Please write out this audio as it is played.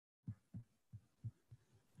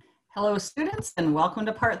Hello students, and welcome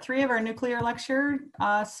to part 3 of our nuclear lecture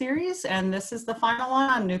series. And this is the final one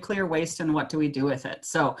on nuclear waste and what do we do with it.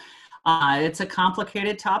 So it's a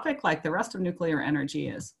complicated topic like the rest of nuclear energy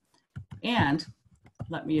is. And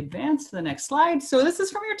let me advance to the next slide. So this is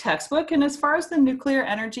from your textbook, and as far as the nuclear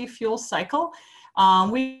energy fuel cycle,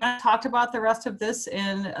 we talked about the rest of this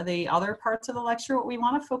in the other parts of the lecture. What we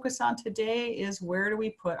want to focus on today is where do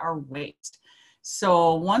we put our waste.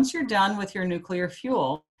 So once you're done with your nuclear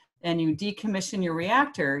fuel, and you decommission your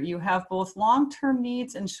reactor, you have both long-term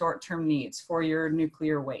needs and short-term needs for your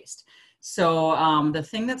nuclear waste. So the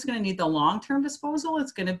thing that's going to need the long-term disposal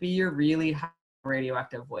is going to be your really high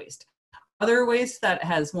radioactive waste. Other waste that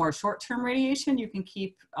has more short-term radiation, you can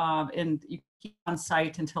keep on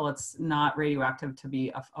site until it's not radioactive to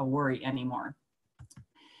be a worry anymore.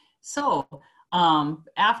 So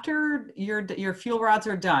after your fuel rods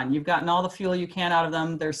are done, you've gotten all the fuel you can out of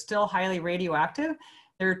them, they're still highly radioactive.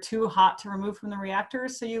 They're too hot to remove from the reactor,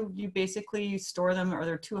 so you basically store them, or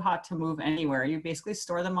they're too hot to move anywhere. You basically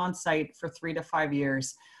store them on site for 3 to 5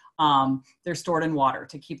 years. They're stored in water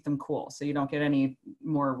to keep them cool, so you don't get any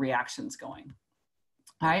more reactions going.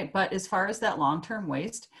 All right, but as far as that long-term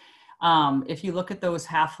waste, if you look at those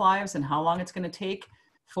half-lives and how long it's going to take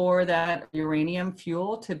for that uranium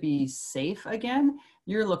fuel to be safe again,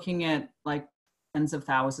 you're looking at like tens of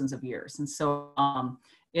thousands of years. And so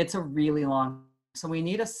it's a really long. So we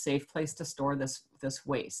need a safe place to store this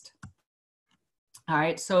waste. All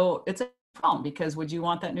right, so it's a problem because would you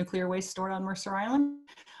want that nuclear waste stored on Mercer Island?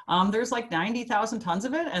 There's like 90,000 tons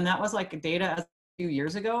of it, and that was like data a few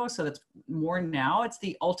years ago, so that's more now. It's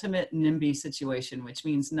the ultimate NIMBY situation, which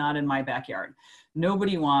means not in my backyard.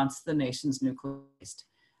 Nobody wants the nation's nuclear waste.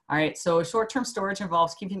 All right, so short-term storage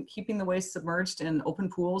involves keeping the waste submerged in open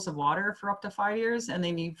pools of water for up to 5 years, and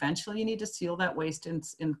then eventually you need to seal that waste in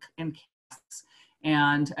casks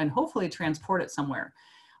and hopefully transport it somewhere.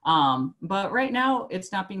 But right now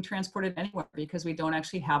it's not being transported anywhere because we don't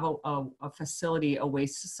actually have a facility, a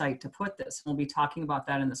waste site to put this. We'll be talking about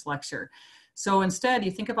that in this lecture. So instead,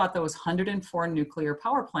 you think about those 104 nuclear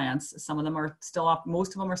power plants. Some of them are still up,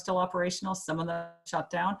 most of them are still operational, some of them shut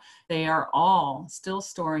down. They are all still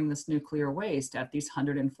storing this nuclear waste at these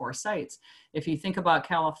 104 sites. If you think about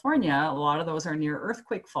California, a lot of those are near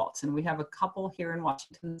earthquake faults, and we have a couple here in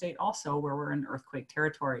Washington State also where we're in earthquake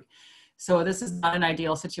territory. So this is not an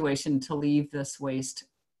ideal situation to leave this waste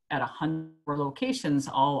at 104 locations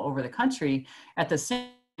all over the country. At the same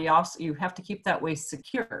time, you have to keep that waste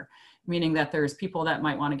secure, meaning that there's people that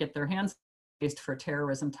might want to get their hands on waste for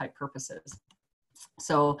terrorism type purposes.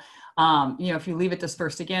 So, if you leave it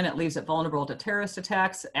dispersed again, it leaves it vulnerable to terrorist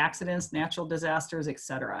attacks, accidents, natural disasters,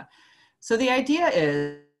 etc. So the idea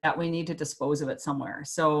is that we need to dispose of it somewhere.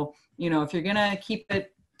 So, if you're going to keep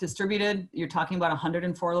it distributed, you're talking about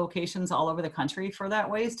 104 locations all over the country for that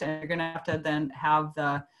waste, and you're going to have to then have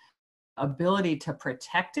the ability to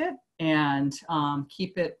protect it and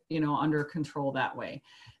keep it, under control that way.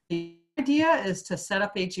 The idea is to set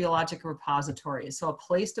up a geologic repository, so a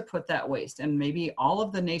place to put that waste, and maybe all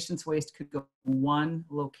of the nation's waste could go to one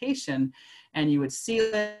location, and you would seal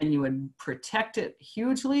it and you would protect it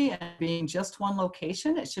hugely. And being just one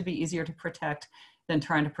location, it should be easier to protect than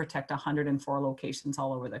trying to protect 104 locations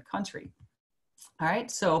all over the country. All right,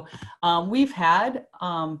 so we've had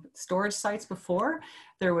storage sites before.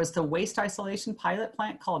 There was the waste isolation pilot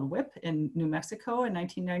plant called WIPP in New Mexico in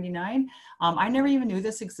 1999. I never even knew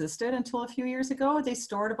this existed until a few years ago. They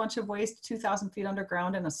stored a bunch of waste 2,000 feet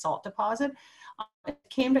underground in a salt deposit. It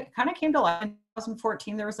kind of came to life in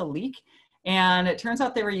 2014. There was a leak, and it turns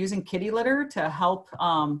out they were using kitty litter to help,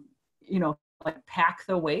 like pack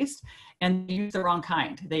the waste, and they used the wrong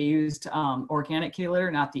kind. They used organic kitty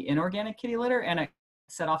litter, not the inorganic kitty litter, and it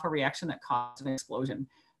set off a reaction that caused an explosion.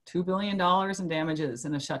 $2 billion in damages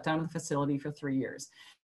and a shutdown of the facility for 3 years.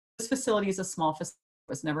 This facility is a small facility.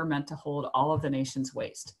 It was never meant to hold all of the nation's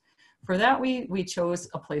waste. For that, we chose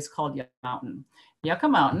a place called Yucca Mountain. Yucca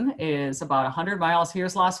Mountain is about 100 miles.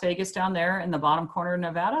 Here's Las Vegas down there in the bottom corner of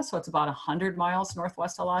Nevada. So it's about 100 miles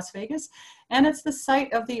northwest of Las Vegas. And it's the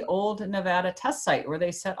site of the old Nevada test site where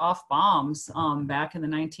they set off bombs back in the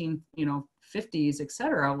 1950s, et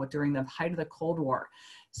cetera, during the height of the Cold War.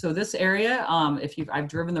 So this area, I've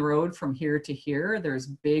driven the road from here to here, there's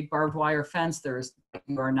big barbed wire fence.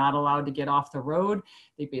 You are not allowed to get off the road.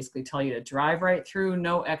 They basically tell you to drive right through,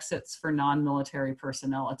 no exits for non-military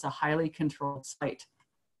personnel. It's a highly controlled site.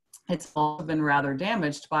 It's also been rather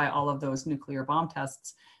damaged by all of those nuclear bomb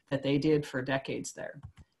tests that they did for decades there.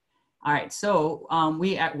 All right, so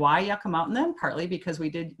why Yucca Mountain then? Partly because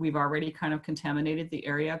we've already kind of contaminated the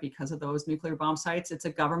area because of those nuclear bomb sites. It's a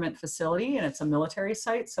government facility and it's a military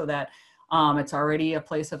site, so that it's already a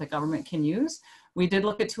place that the government can use. We did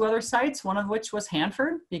look at 2 other sites, one of which was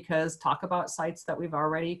Hanford, because talk about sites that we've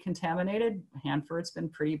already contaminated. Hanford's been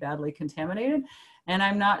pretty badly contaminated. And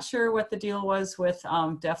I'm not sure what the deal was with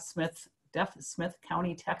Deaf Smith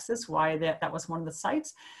County, Texas, why that was one of the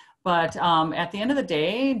sites. But at the end of the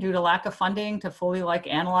day, due to lack of funding to fully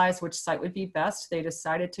analyze which site would be best, they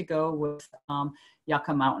decided to go with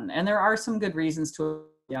Yucca Mountain. And there are some good reasons to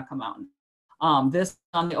Yucca Mountain. This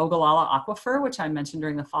on the Ogallala Aquifer, which I mentioned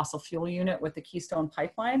during the fossil fuel unit with the Keystone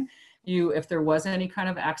Pipeline. If there was any kind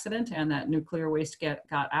of accident and that nuclear waste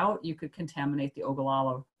got out, you could contaminate the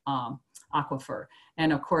Ogallala aquifer.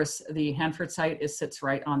 And of course, the Hanford site sits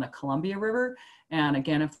right on the Columbia River. And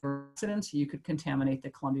again, if there were accidents, you could contaminate the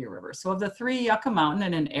Columbia River. So of the 3, Yucca Mountain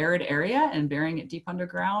in an arid area and burying it deep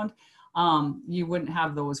underground, you wouldn't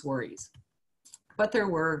have those worries. But there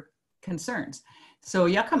were concerns. So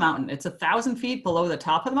Yucca Mountain, it's 1,000 feet below the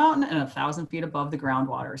top of the mountain and 1,000 feet above the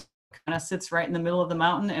groundwater. So it kind of sits right in the middle of the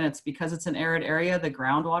mountain, and it's because it's an arid area, the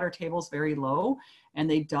groundwater table is very low, and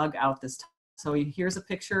they dug out this. So here's a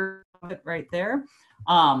picture of it right there.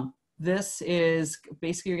 This is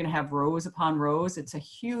basically, you're gonna have rows upon rows. It's a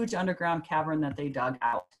huge underground cavern that they dug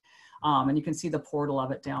out. And you can see the portal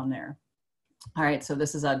of it down there. All right, so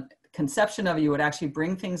this is a conception of, you would actually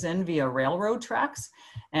bring things in via railroad tracks,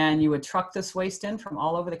 and you would truck this waste in from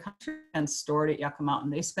all over the country and store it at Yucca Mountain.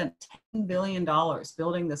 They spent $10 billion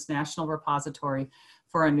building this national repository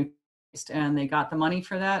for a nuclear waste, and they got the money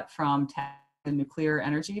for that from the nuclear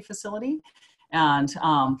energy facility, and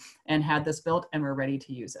had this built, and we're ready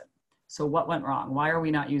to use it. So what went wrong? Why are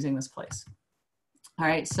we not using this place? All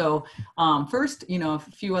right, so first, a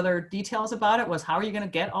few other details about it was, how are you going to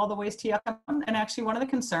get all the waste to Yucca Mountain? And actually, one of the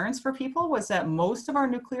concerns for people was that most of our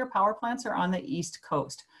nuclear power plants are on the East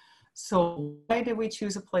Coast. So why did we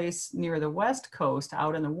choose a place near the West Coast,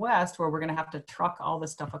 out in the West, where we're going to have to truck all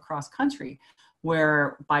this stuff across country,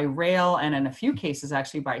 where by rail, and in a few cases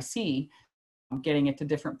actually by sea, getting it to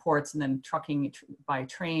different ports and then trucking by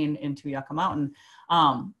train into Yucca Mountain,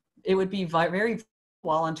 it would be very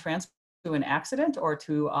well on transport to an accident or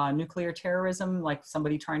to nuclear terrorism, like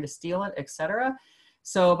somebody trying to steal it, etc.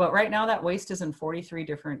 So, but right now that waste is in 43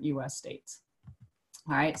 different US states.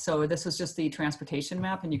 All right, so this was just the transportation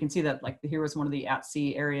map, and you can see that here was one of the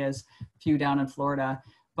at-sea areas, a few down in Florida,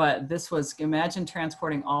 but this was, imagine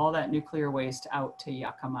transporting all that nuclear waste out to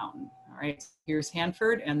Yucca Mountain. All right, here's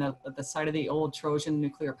Hanford and the site of the old Trojan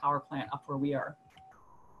nuclear power plant up where we are.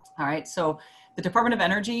 All right, so the Department of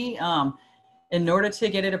Energy, in order to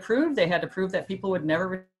get it approved, they had to prove that people would never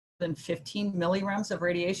receive than 15 milligrams of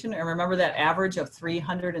radiation. And remember that average of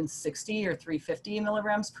 360 or 350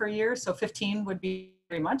 milligrams per year. So 15 would be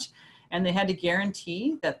very much. And they had to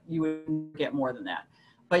guarantee that you would get more than that.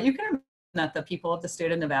 But you can imagine that the people of the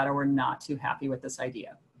state of Nevada were not too happy with this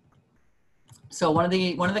idea. So one of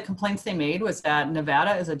the complaints they made was that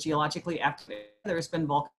Nevada is a geologically active area. There's been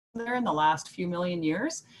volcanoes there in the last few million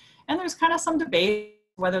years. And there's kind of some debate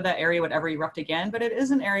whether that area would ever erupt again, but it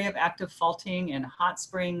is an area of active faulting and hot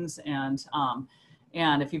springs. And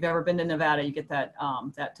if you've ever been to Nevada, you get that,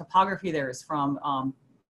 that topography there is from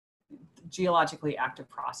geologically active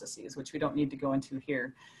processes, which we don't need to go into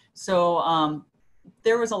here. So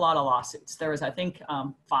there was a lot of lawsuits. There was, I think,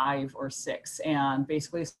 5 or 6, and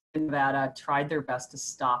basically Nevada tried their best to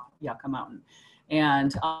stop Yucca Mountain.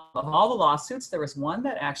 And of all the lawsuits, there was one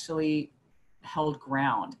that actually held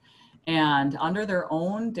ground. And under their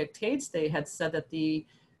own dictates, they had said that they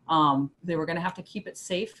were going to have to keep it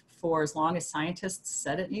safe for as long as scientists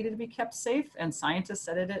said it needed to be kept safe. And scientists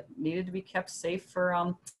said it needed to be kept safe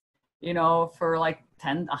for, for like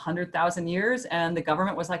 100,000 years. And the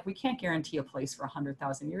government was like, we can't guarantee a place for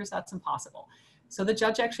 100,000 years. That's impossible. So the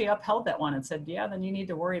judge actually upheld that one and said, yeah, then you need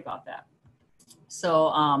to worry about that.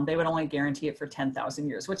 So they would only guarantee it for 10,000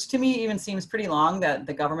 years, which to me even seems pretty long, that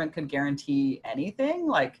the government could guarantee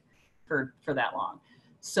anything for that long.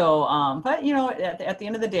 So, but at the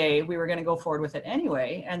end of the day, we were going to go forward with it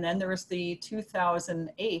anyway. And then there was the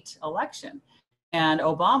 2008 election, and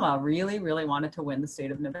Obama really, really wanted to win the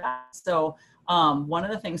state of Nevada. So one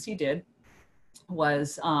of the things he did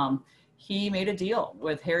was he made a deal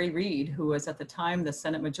with Harry Reid, who was at the time the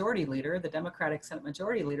Senate Majority Leader, the Democratic Senate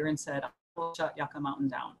Majority Leader, and said, I will shut Yucca Mountain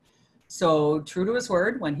down. So true to his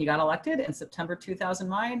word, when he got elected in September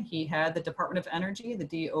 2009, he had the Department of Energy,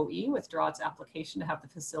 the DOE, withdraw its application to have the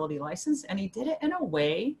facility licensed, and he did it in a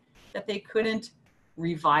way that they couldn't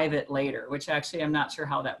revive it later, which actually I'm not sure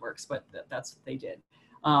how that works, but that's what they did.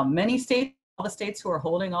 Many states, all the states who are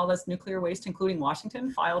holding all this nuclear waste, including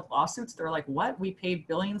Washington, filed lawsuits. They're like, what? We paid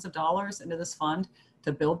billions of dollars into this fund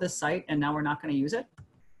to build this site and now we're not going to use it.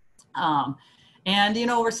 And, you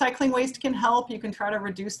know, recycling waste can help. You can try to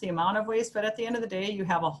reduce the amount of waste, but at the end of the day, you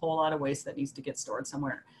have a whole lot of waste that needs to get stored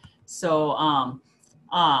somewhere. So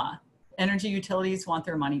energy utilities want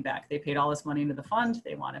their money back. They paid all this money into the fund,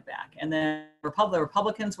 they want it back. And then the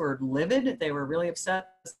Republicans were livid. They were really upset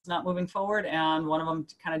it's not moving forward. And one of them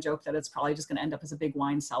kind of joked that it's probably just going to end up as a big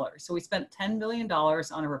wine cellar. So we spent $10 billion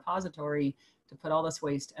on a repository to put all this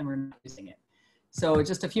waste and we're not using it. So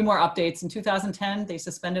just a few more updates. In 2010, they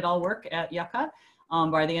suspended all work at Yucca.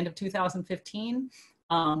 By the end of 2015,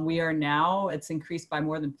 we are now, it's increased by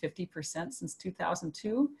more than 50% since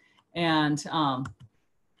 2002. And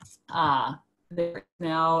they're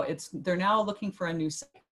now looking for a new site.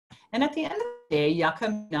 And at the end of the day, Yucca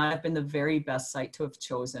may not have been the very best site to have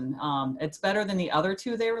chosen. It's better than the other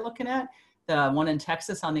two they were looking at, the one in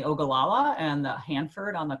Texas on the Ogallala and the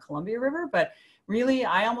Hanford on the Columbia River. But really,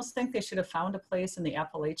 I almost think they should have found a place in the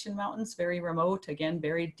Appalachian Mountains, very remote, again,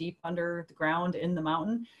 buried deep under the ground in the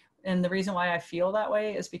mountain. And the reason why I feel that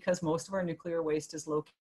way is because most of our nuclear waste is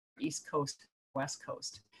located on the East Coast, West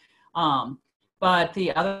Coast. But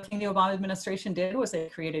the other thing the Obama administration did was they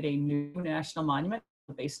created a new national monument,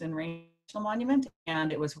 the Basin Range National Monument,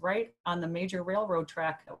 and it was right on the major railroad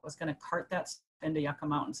track that was going to cart that into Yucca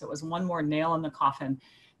Mountain. So it was one more nail in the coffin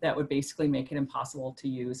that would basically make it impossible to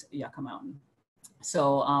use Yucca Mountain.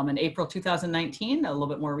 So in April 2019, a little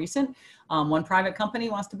bit more recent, one private company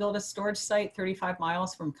wants to build a storage site 35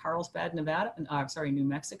 miles from Carlsbad, New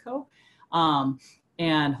Mexico,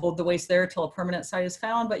 and hold the waste there until a permanent site is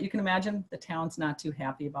found. But you can imagine the town's not too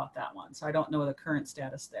happy about that one. So I don't know the current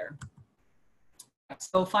status there.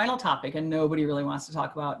 So final topic, and nobody really wants to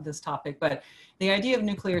talk about this topic, but the idea of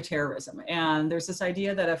nuclear terrorism. And there's this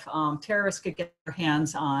idea that if terrorists could get their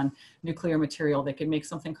hands on nuclear material, they could make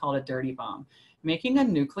something called a dirty bomb. Making a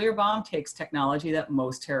nuclear bomb takes technology that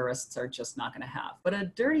most terrorists are just not going to have. But a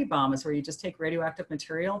dirty bomb is where you just take radioactive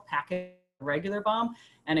material, pack it in a regular bomb,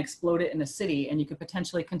 and explode it in a city, and you could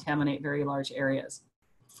potentially contaminate very large areas.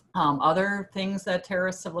 Other things that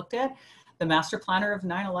terrorists have looked at, the master planner of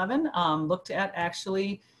 9/11 looked at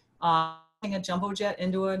actually putting a jumbo jet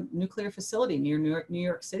into a nuclear facility near New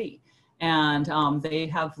York City. And they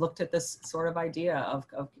have looked at this sort of idea of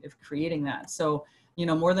creating that. So, you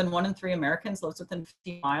know, more than 1 in 3 Americans lives within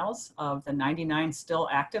 50 miles of the 99 still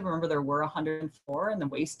active. Remember, there were 104 and the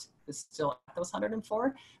waste is still at those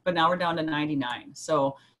 104, but now we're down to 99.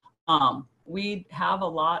 So we have a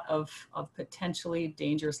lot of potentially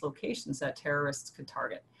dangerous locations that terrorists could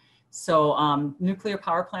target. So nuclear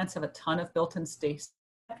power plants have a ton of built-in safety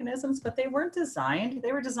mechanisms, but they weren't designed.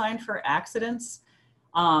 They were designed for accidents,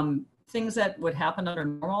 things that would happen under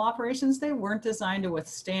normal operations. They weren't designed to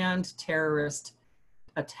withstand terrorist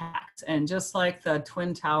attacks. And just like the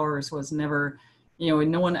Twin Towers was never, you know,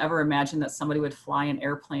 no one ever imagined that somebody would fly an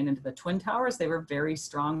airplane into the Twin Towers. They were very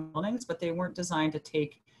strong buildings, but they weren't designed to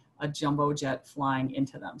take a jumbo jet flying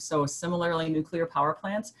into them. So similarly, nuclear power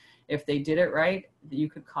plants, if they did it right, you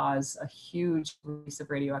could cause a huge release of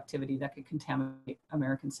radioactivity that could contaminate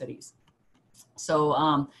American cities.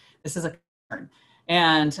 So this is a concern.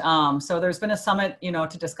 And so there's been a summit, you know,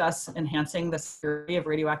 to discuss enhancing the security of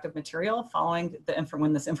radioactive material following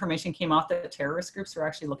when this information came out that terrorist groups were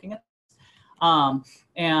actually looking at this.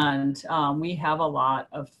 We have a lot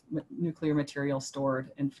of nuclear material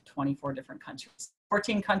stored in 24 different countries.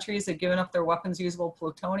 14 countries have given up their weapons usable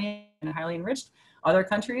plutonium and highly enriched. Other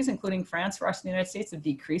countries, including France, Russia, and the United States, have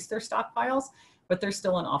decreased their stockpiles, but there's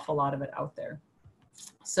still an awful lot of it out there.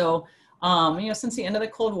 So, you know, since the end of the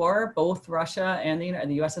Cold War, both Russia and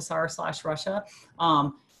the USSR/Russia,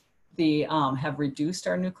 have reduced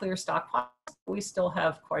our nuclear stockpiles. We still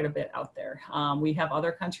have quite a bit out there. We have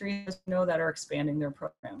other countries, you know, that are expanding their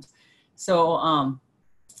programs. So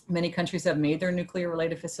many countries have made their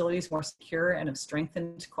nuclear-related facilities more secure and have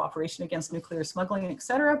strengthened cooperation against nuclear smuggling, et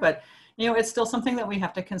cetera. But, you know, it's still something that we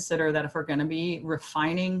have to consider, that if we're going to be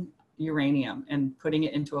refining uranium and putting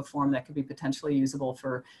it into a form that could be potentially usable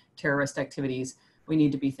for terrorist activities, we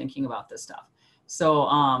need to be thinking about this stuff. So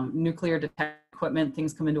nuclear detection equipment,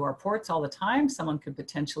 things come into our ports all the time. Someone could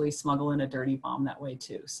potentially smuggle in a dirty bomb that way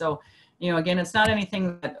too. So, you know, again, it's not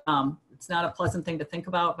anything that, it's not a pleasant thing to think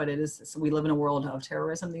about, but it is, so we live in a world of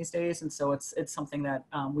terrorism these days. And so it's something that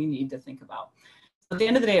we need to think about. So at the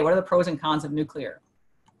end of the day, what are the pros and cons of nuclear?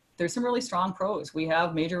 There's some really strong pros. We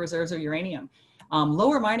have major reserves of uranium,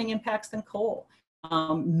 lower mining impacts than coal,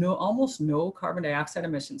 almost no carbon dioxide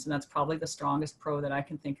emissions. And that's probably the strongest pro that I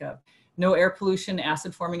can think of. No air pollution,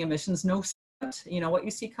 acid forming emissions, no you know, what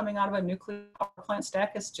you see coming out of a nuclear power plant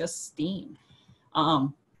stack is just steam.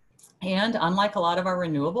 And unlike a lot of our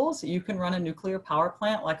renewables, you can run a nuclear power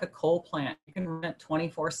plant like a coal plant. You can run it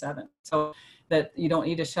 24/7. So that you don't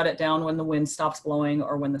need to shut it down when the wind stops blowing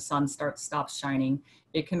or when the sun stops shining.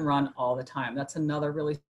 It can run all the time. That's another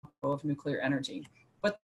really strong of nuclear energy.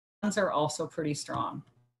 But the guns are also pretty strong.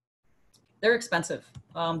 They're expensive.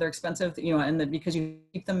 They're expensive, you know, and because you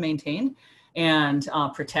keep them maintained and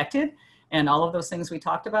protected and all of those things we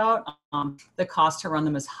talked about, the cost to run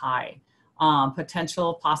them is high.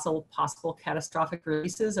 Potential possible catastrophic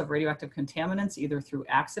releases of radioactive contaminants, either through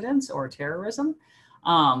accidents or terrorism.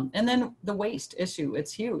 And then the waste issue,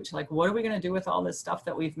 it's huge. Like, what are we going to do with all this stuff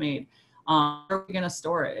that we've made? Where are we going to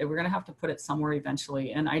store it? We're going to have to put it somewhere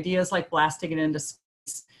eventually. And ideas like blasting it into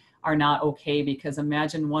space are not okay, because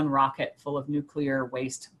imagine one rocket full of nuclear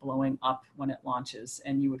waste blowing up when it launches,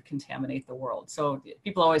 and you would contaminate the world. So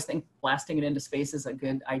people always think blasting it into space is a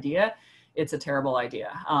good idea. It's a terrible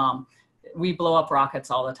idea. We blow up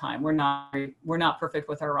rockets all the time. We're not perfect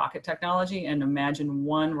with our rocket technology, and imagine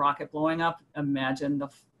one rocket blowing up. Imagine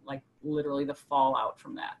literally the fallout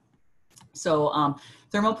from that. So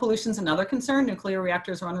thermal pollution is another concern. Nuclear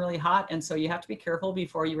reactors run really hot, and so you have to be careful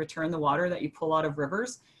before you return the water that you pull out of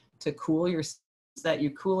rivers to cool that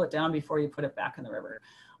you cool it down before you put it back in the river.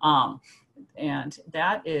 And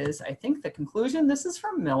that is, I think, the conclusion. This is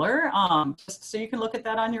from Miller, just so you can look at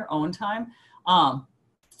that on your own time.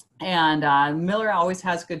 Miller always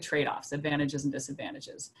has good trade-offs, advantages and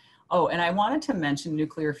disadvantages. Oh, and I wanted to mention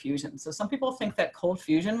nuclear fusion. So some people think that cold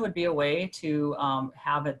fusion would be a way to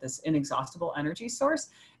have this inexhaustible energy source,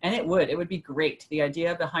 and it would be great. The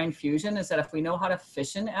idea behind fusion is that if we know how to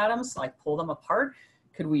fission atoms, like pull them apart,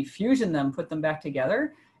 could we fusion them, put them back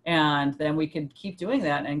together, and then we could keep doing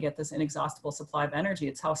that and get this inexhaustible supply of energy.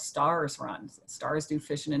 It's how stars run. Stars do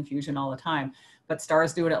fission and fusion all the time, but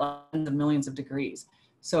stars do it at tens of millions of degrees.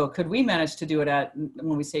 So could we manage to do it at,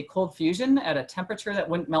 when we say cold fusion, at a temperature that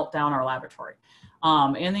wouldn't melt down our laboratory?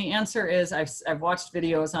 And the answer is, I've watched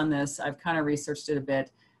videos on this. I've kind of researched it a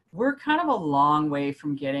bit. We're kind of a long way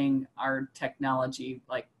from getting our technology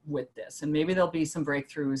like with this. And maybe there'll be some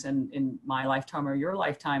breakthroughs in my lifetime or your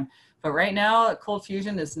lifetime. But right now, cold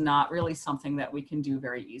fusion is not really something that we can do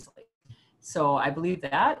very easily. So I believe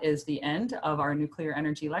that is the end of our nuclear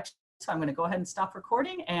energy lecture. So I'm going to go ahead and stop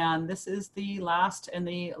recording, and this is the last in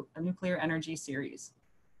the nuclear energy series.